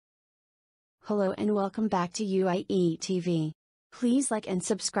Hello and welcome back to UAE TV. Please like and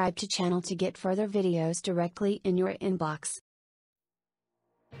subscribe to channel to get further videos directly in your inbox.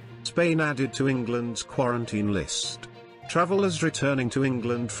 Spain added to England's quarantine list. Travelers returning to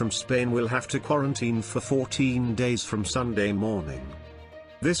England from Spain will have to quarantine for 14 days from Sunday morning.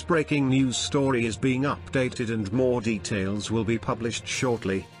 This breaking news story is being updated and more details will be published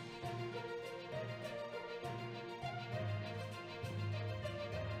shortly.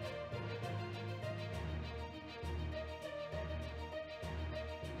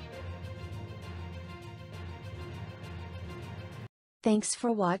 Thanks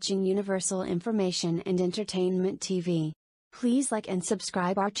for watching Universal Information and Entertainment TV. Please like and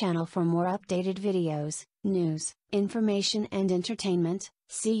subscribe our channel for more updated videos, news, information and entertainment.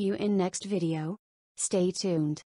 See you in next video. Stay tuned.